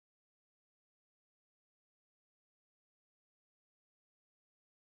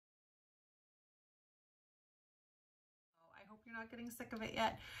you're not getting sick of it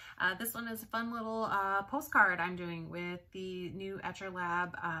yet. This one is a fun little postcard I'm doing with the new Etchr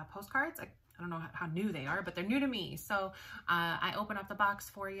Lab postcards. I don't know how new they are, but they're new to me. So I open up the box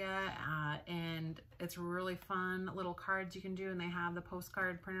for you and it's really fun little cards you can do, and they have the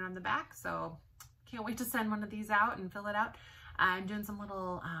postcard printed on the back. So can't wait to send one of these out and fill it out. I'm doing some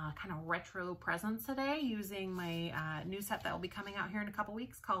little kind of retro presents today using my new set that will be coming out here in a couple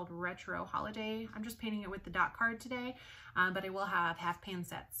weeks called Retro Holiday. I'm just painting it with the dot card today, but I will have half pan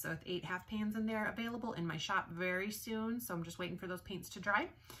sets. So with 8 half pans in there available in my shop very soon. So I'm just waiting for those paints to dry.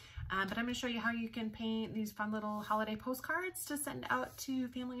 But I'm going to show you how you can paint these fun little holiday postcards to send out to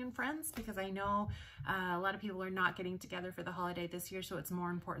family and friends, because I know a lot of people are not getting together for the holiday this year, so it's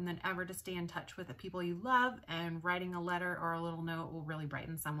more important than ever to stay in touch with the people you love, and writing a letter or a little note will really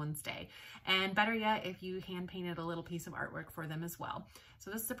brighten someone's day. And better yet, if you hand painted a little piece of artwork for them as well. So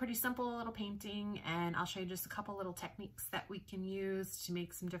this is a pretty simple little painting, and I'll show you just a couple little techniques that we can use to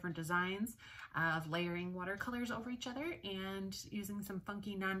make some different designs of layering watercolors over each other and using some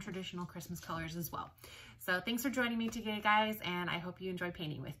funky non-traditional Christmas colors as well. So thanks for joining me today, guys, and I hope you enjoy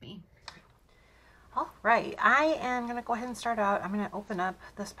painting with me. All right, I am going to go ahead and start out. I'm going to open up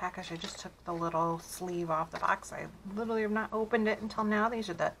this package. I just took the little sleeve off the box. I literally have not opened it until now. These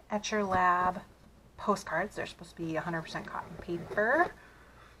are the Etchr Lab postcards. They're supposed to be 100% cotton paper.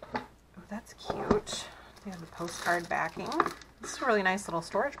 Oh, that's cute. They have the postcard backing. This is a really nice little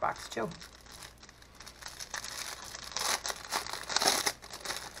storage box too.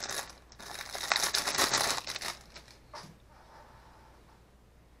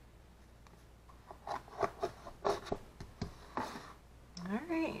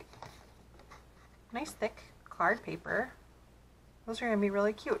 Alright. Nice thick card paper. Those are going to be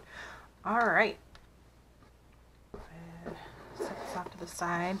really cute. Alright. Set this off to the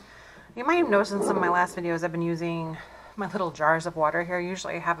side. You might have noticed in some of my last videos I've been using my little jars of water here.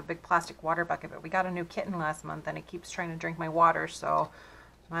 Usually I have a big plastic water bucket, but we got a new kitten last month and it keeps trying to drink my water. So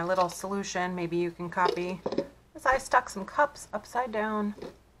my little solution, maybe you can copy, is I stuck some cups upside down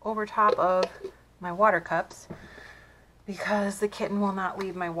over top of my water cups, because the kitten will not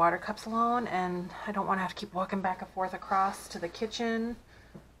leave my water cups alone, and I don't want to have to keep walking back and forth across to the kitchen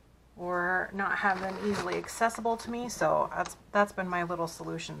or not have them easily accessible to me. So that's been my little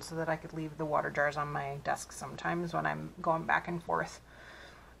solution, so that I could leave the water jars on my desk sometimes when I'm going back and forth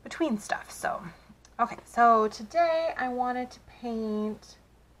between stuff. So okay, so today I wanted to paint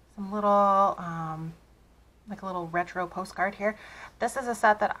some little like a little retro postcard here. This is a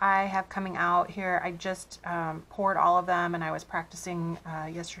set that I have coming out here. I just poured all of them, and I was practicing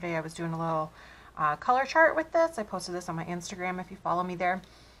yesterday. I was doing a little color chart with this. I posted this on my Instagram if you follow me there.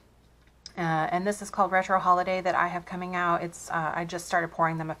 And this is called Retro Holiday that I have coming out. It's I just started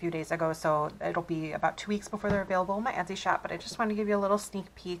pouring them a few days ago, so it'll be about 2 weeks before they're available in my Etsy shop, but I just wanted to give you a little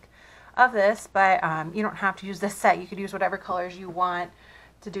sneak peek of this. But you don't have to use this set. You could use whatever colors you want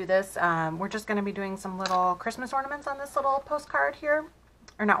to do this. We're just going to be doing some little Christmas ornaments on this little postcard here.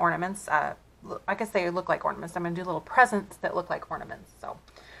 Or not ornaments, I guess they look like ornaments. I'm going to do little presents that look like ornaments. So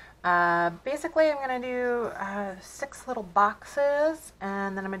basically I'm going to do 6 little boxes,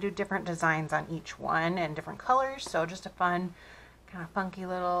 and then I'm going to do different designs on each one and different colors. So just a fun, kind of funky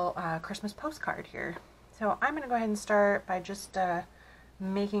little Christmas postcard here. So I'm going to go ahead and start by just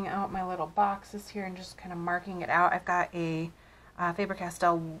making out my little boxes here and just kind of marking it out. I've got a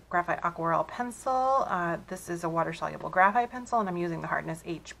Faber-Castell Graphite Aquarelle pencil. This is a water-soluble graphite pencil, and I'm using the hardness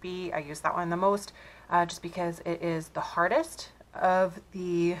HB. I use that one the most just because it is the hardest of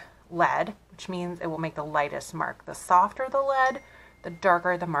the lead, which means it will make the lightest mark. The softer the lead, the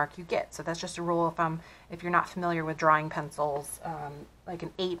darker the mark you get. So that's just a rule of thumb. If you're not familiar with drawing pencils, like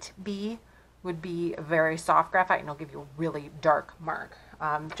an 8B would be a very soft graphite, and it'll give you a really dark mark.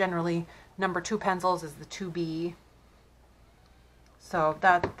 Generally, number 2 pencils is the 2B. So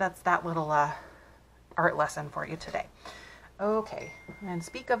that's that little art lesson for you today. Okay, and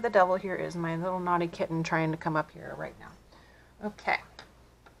speak of the devil, here is my little naughty kitten trying to come up here right now. Okay.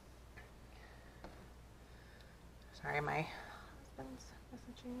 Sorry, my husband's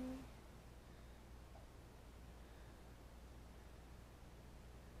messaging me.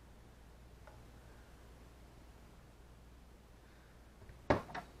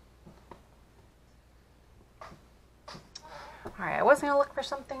 Alright, I was going to look for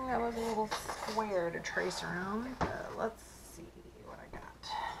something that was a little square to trace around. Let's see what I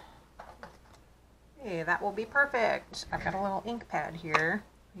got. Hey, that will be perfect. I've got a little ink pad here.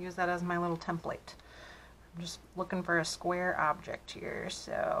 I use that as my little template. I'm just looking for a square object here.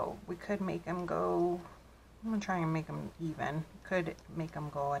 So we could make them go, I'm going to try and make them even. Could make them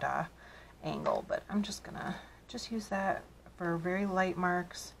go at a angle, but I'm just going to use that for very light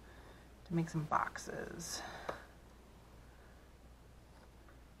marks to make some boxes.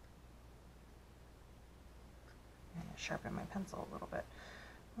 I'm going to sharpen my pencil a little bit.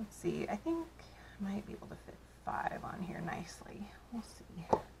 Let's see, I think I might be able to fit 5 on here nicely. We'll see.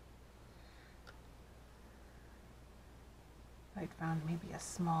 I found maybe a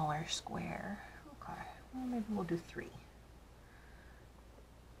smaller square. Okay, well, maybe we'll do 3.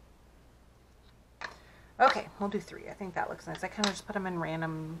 Okay, we'll do 3. I think that looks nice. I kind of just put them in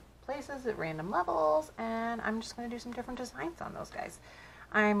random places at random levels, and I'm just going to do some different designs on those guys.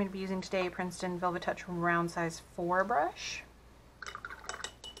 I'm going to be using today Princeton Velvetouch round size 4 brush.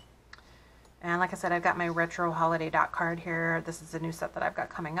 And like I said, I've got my retro holiday dot card here. This is a new set that I've got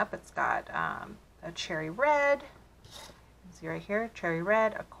coming up. It's got a cherry red. See right here, cherry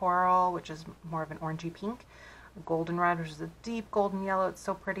red, a coral, which is more of an orangey pink, a goldenrod, which is a deep golden yellow. It's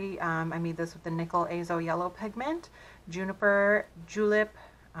so pretty. I made this with the nickel azo yellow pigment, juniper, julep.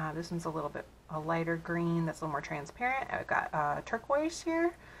 This one's a little bit a lighter green that's a little more transparent. I've got turquoise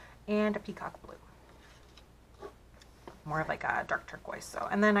here and a peacock blue, more of like a dark turquoise. So,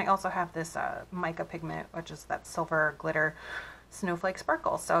 and then I also have this mica pigment, which is that silver glitter snowflake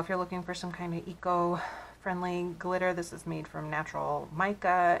sparkle. So if you're looking for some kind of eco-friendly glitter, this is made from natural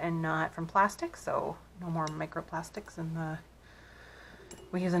mica and not from plastic, so no more microplastics in the,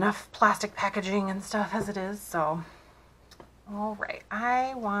 we use enough plastic packaging and stuff as it is. So all right,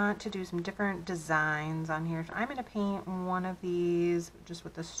 I want to do some different designs on here. So I'm going to paint one of these just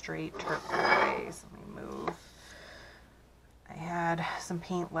with the straight turquoise. Let me move. I had some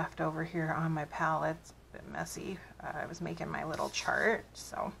paint left over here on my palette. It's a bit messy. I was making my little chart,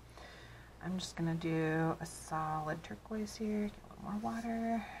 so I'm just going to do a solid turquoise here. Get a little more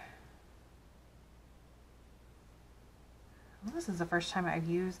water. Well, this is the first time I've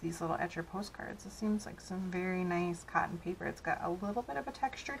used these little Etchr postcards. This seems like some very nice cotton paper. It's got a little bit of a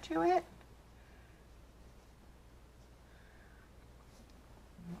texture to it.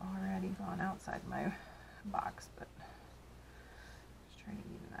 I've already gone outside my box, but just trying to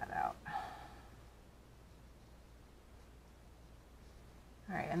even that out.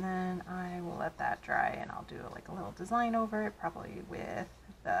 Alright, and then I will let that dry and I'll do like a little design over it, probably with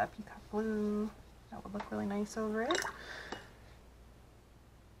the peacock blue. That would look really nice over it.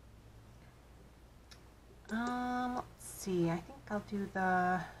 Let's see, I think I'll do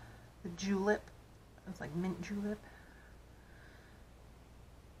the julep. It's like mint julep.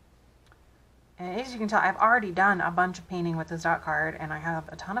 And as you can tell, I've already done a bunch of painting with this dot card, and I have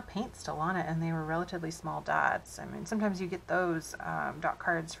a ton of paint still on it, and they were relatively small dots. I mean, sometimes you get those dot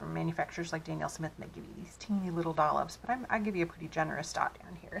cards from manufacturers like Daniel Smith, and they give you these teeny little dollops, but I give you a pretty generous dot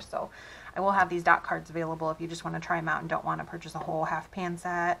down here. So I will have these dot cards available if you just want to try them out and don't want to purchase a whole half pan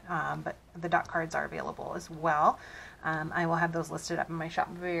set, but the dot cards are available as well. I will have those listed up in my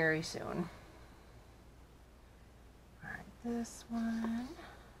shop very soon. All right, this one.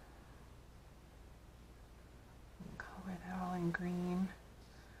 Color that all in green.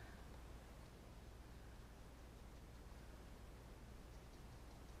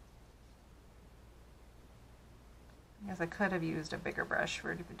 I guess I could have used a bigger brush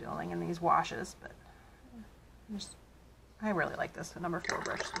for doing in these washes, but I really like this. The number 4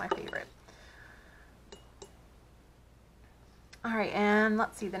 brush is my favorite. All right, and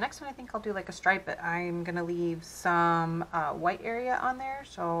let's see, the next one I think I'll do like a stripe, but I'm gonna leave some white area on there.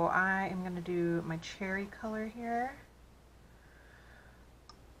 So I am gonna do my cherry color here.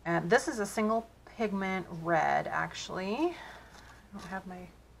 And this is a single pigment red, actually. I don't have my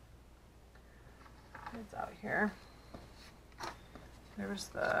reds out here. There's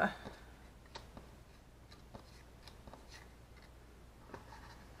the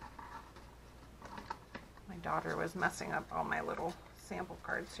my daughter was messing up all my little sample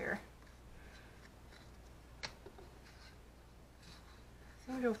cards here.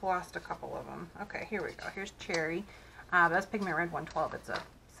 Seem to have lost a couple of them. Okay, here we go. Here's cherry. That's pigment red 112. It's a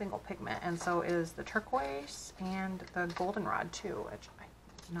single pigment, and so is the turquoise and the goldenrod too, which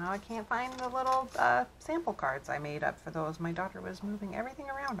now I can't find the little sample cards I made up for those. My daughter was moving everything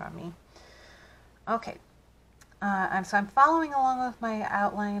around on me. Okay, so I'm following along with my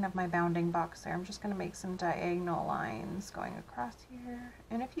outline of my bounding box there. I'm just going to make some diagonal lines going across here,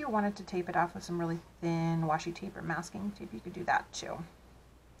 and if you wanted to tape it off with some really thin washi tape or masking tape, you could do that too.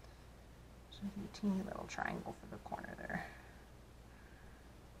 Just a teeny little triangle for the corner there.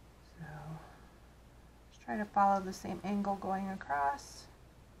 So just try to follow the same angle going across.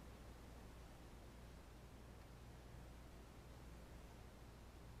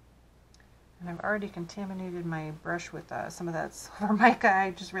 And I've already contaminated my brush with some of that silver mica.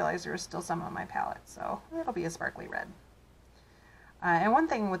 I just realized there was still some on my palette, so it'll be a sparkly red. And one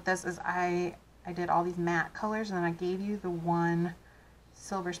thing with this is I did all these matte colors, and then I gave you the one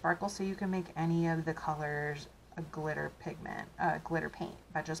silver sparkle, so you can make any of the colors a glitter pigment, glitter paint,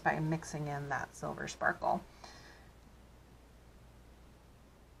 just by mixing in that silver sparkle.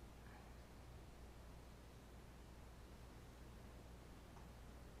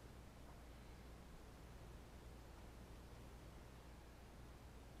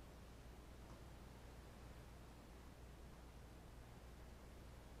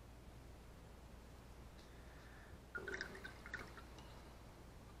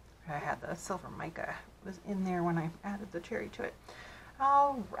 I had the silver mica was in there when I added the cherry to it.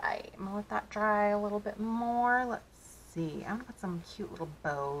 All right, I'm gonna let that dry a little bit more. Let's see, I'm gonna put some cute little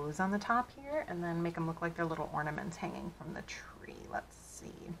bows on the top here and then make them look like they're little ornaments hanging from the tree. Let's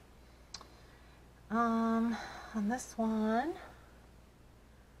see. On this one,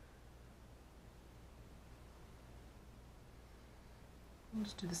 I'll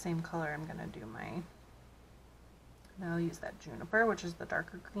just do the same color. I'm gonna do my, I'll use that juniper, which is the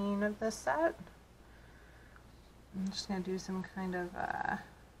darker green of this set. I'm just going to do some kind of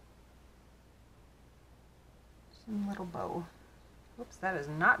some little bow. Oops, that is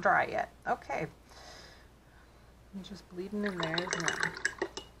not dry yet. Okay. I'm just bleeding in there, isn't it?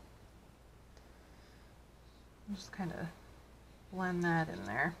 I'm just kind of blend that in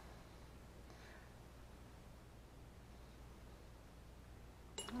there.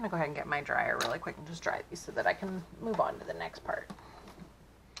 I'm going to go ahead and get my dryer really quick and just dry these so that I can move on to the next part.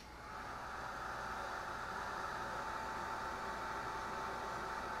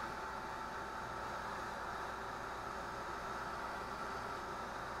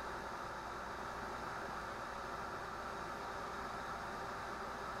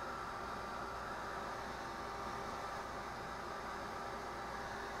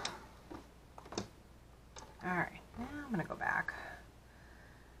 All right, now I'm going to go back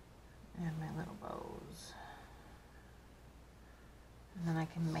and my little bows, and then I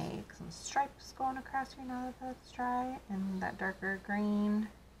can make some stripes going across here now that that's dry, and that darker green,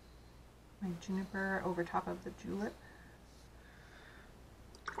 my juniper over top of the julep.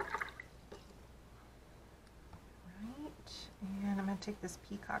 Right, and I'm going to take this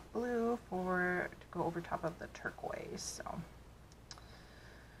peacock blue to go over top of the turquoise. So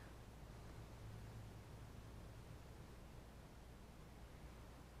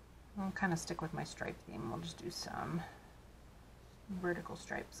I'll kind of stick with my stripe theme. We'll just do some vertical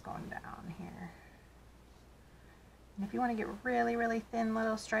stripes going down here. And if you want to get really, really thin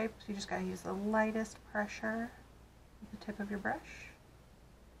little stripes, you just got to use the lightest pressure with the tip of your brush.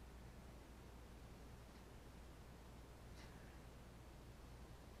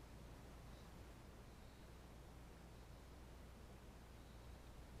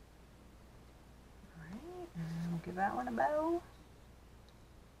 All right, and we'll give that one a bow.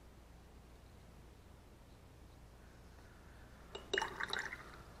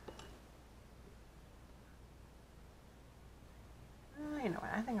 You know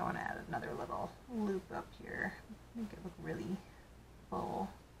what, I think I want to add another little loop up here, make it look really full.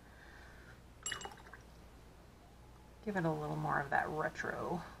 Give it a little more of that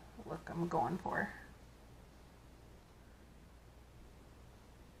retro look I'm going for.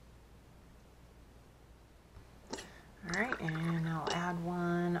 All right, and I'll add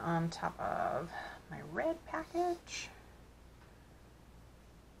one on top of my red package.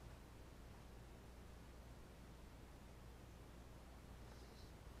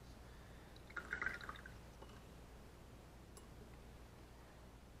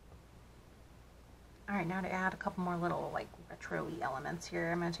 All right, now to add a couple more little like retro-y elements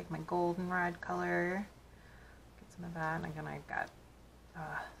here, I'm going to take my goldenrod color, get some of that, and again I've got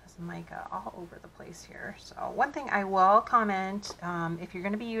this mica all over the place here. So one thing I will comment, if you're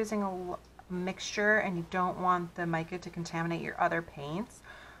going to be using a mixture and you don't want the mica to contaminate your other paints,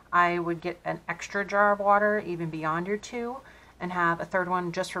 I would get an extra jar of water even beyond your 2 and have a third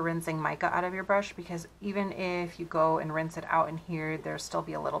one just for rinsing mica out of your brush, because even if you go and rinse it out in here, there'll still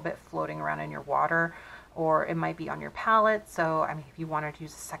be a little bit floating around in your water, or it might be on your palette. So I mean, if you wanted to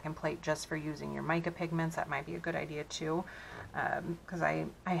use a second plate just for using your mica pigments, that might be a good idea too, because I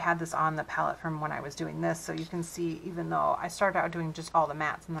had this on the palette from when I was doing this, so you can see even though I started out doing just all the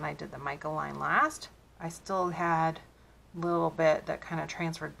mattes and then I did the mica line last, I still had little bit that kind of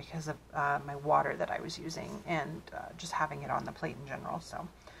transferred because of my water that I was using and just having it on the plate in general. So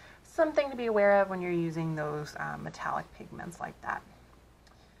something to be aware of when you're using those metallic pigments like that.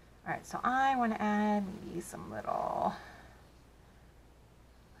 All right, so I want to add maybe some little,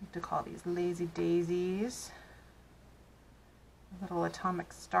 I like to call these lazy daisies, little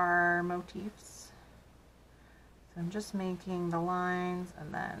atomic star motifs. So I'm just making the lines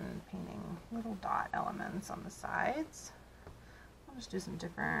and then painting little dot elements on the sides. I'll just do some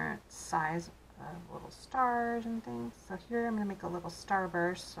different size of little stars and things. So here I'm going to make a little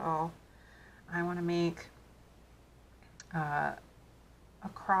starburst. So I want to make a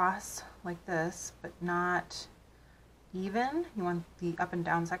cross like this, but not even. You want the up and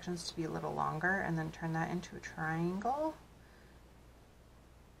down sections to be a little longer, and then turn that into a triangle.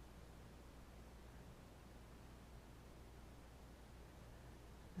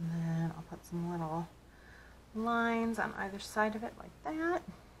 And then I'll put some little lines on either side of it like that.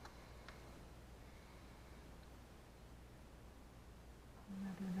 I'm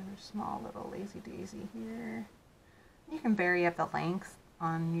going to do another small little lazy daisy here. You can vary up the length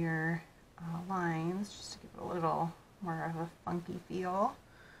on your lines just to give it a little more of a funky feel.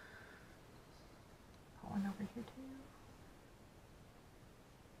 Put one over here too.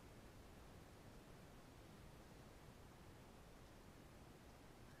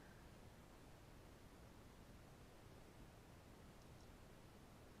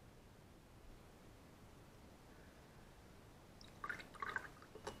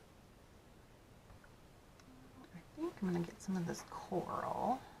 I'm going to get some of this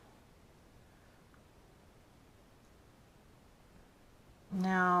coral.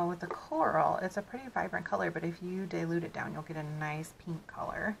 Now with the coral, it's a pretty vibrant color, but if you dilute it down, you'll get a nice pink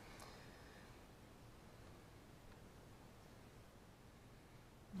color.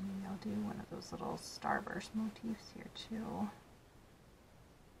 Maybe I'll do one of those little starburst motifs here too.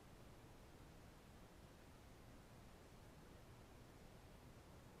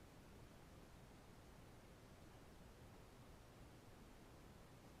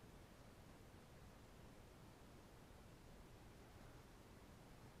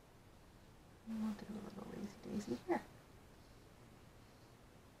 We'll do a little lazy daisy here.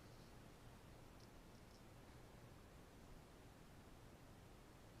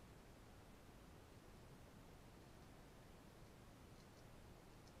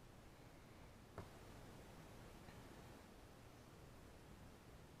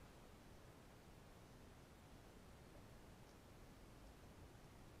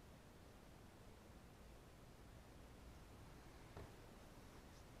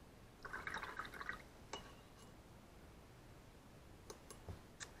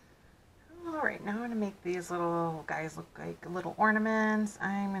 Alright, now I'm going to make these little guys look like little ornaments.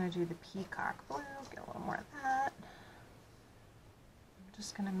 I'm going to do the peacock blue, get a little more of that. I'm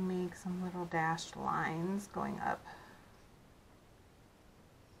just going to make some little dashed lines going up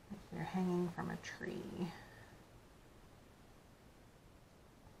like they're hanging from a tree.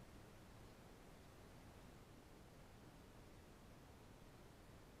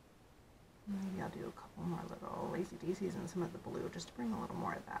 Maybe I'll do a couple more little lazy daisies and some of the blue just to bring a little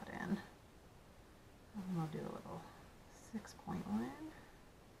more of that in. And I'll do a little 6-point one.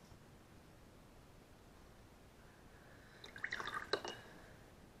 Do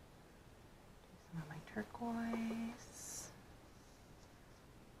some of my turquoise.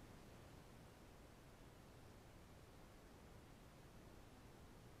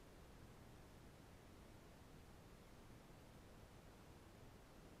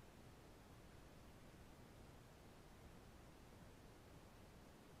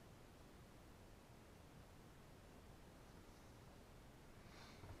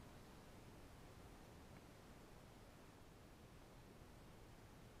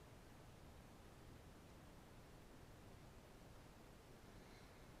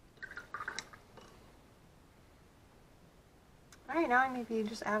 Alright, now I maybe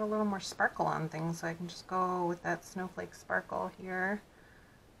just add a little more sparkle on things, so I can just go with that snowflake sparkle here.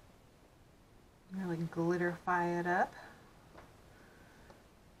 Really glitterify it up.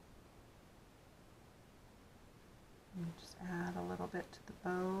 And just add a little bit to the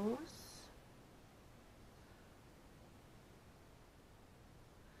bows.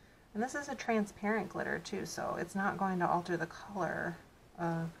 And this is a transparent glitter too, so it's not going to alter the color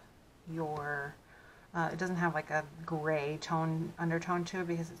of your it doesn't have like a gray tone undertone to it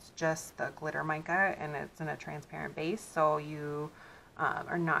because it's just the glitter mica and it's in a transparent base, so you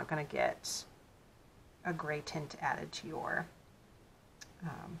are not going to get a gray tint added to your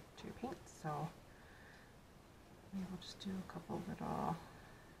paint. So maybe we'll just do a couple little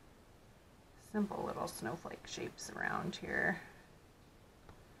simple little snowflake shapes around here.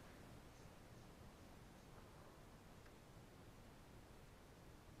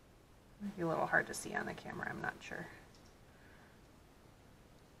 Might be a little hard to see on the camera, I'm not sure.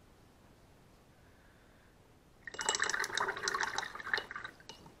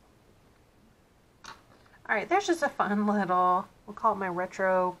 Alright, there's just a fun little, we'll call it my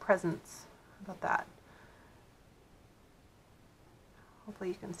retro presents. How about that?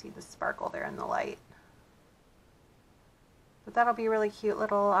 Hopefully you can see the sparkle there in the light. But that'll be a really cute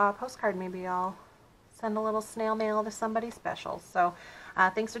little postcard. Maybe I'll send a little snail mail to somebody special. So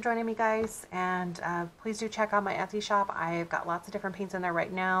thanks for joining me, guys, and please do check out my Etsy shop. I've got lots of different paints in there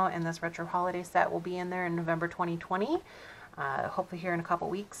right now, and this retro holiday set will be in there in November 2020, hopefully here in a couple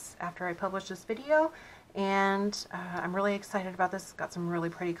weeks after I publish this video. And I'm really excited about this. It's got some really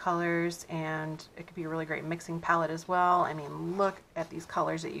pretty colors, and it could be a really great mixing palette as well. I mean, look at these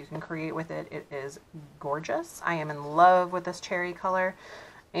colors that you can create with it. It is gorgeous. I am in love with this cherry color,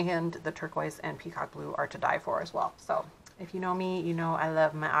 and the turquoise and peacock blue are to die for as well. So if you know me, you know I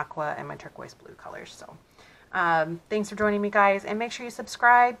love my aqua and my turquoise blue colors. So thanks for joining me, guys, and make sure you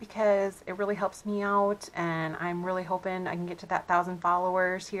subscribe because it really helps me out, and I'm really hoping I can get to that 1,000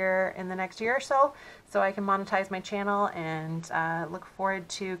 followers here in the next year or so I can monetize my channel, and look forward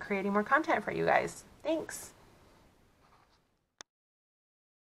to creating more content for you guys. Thanks.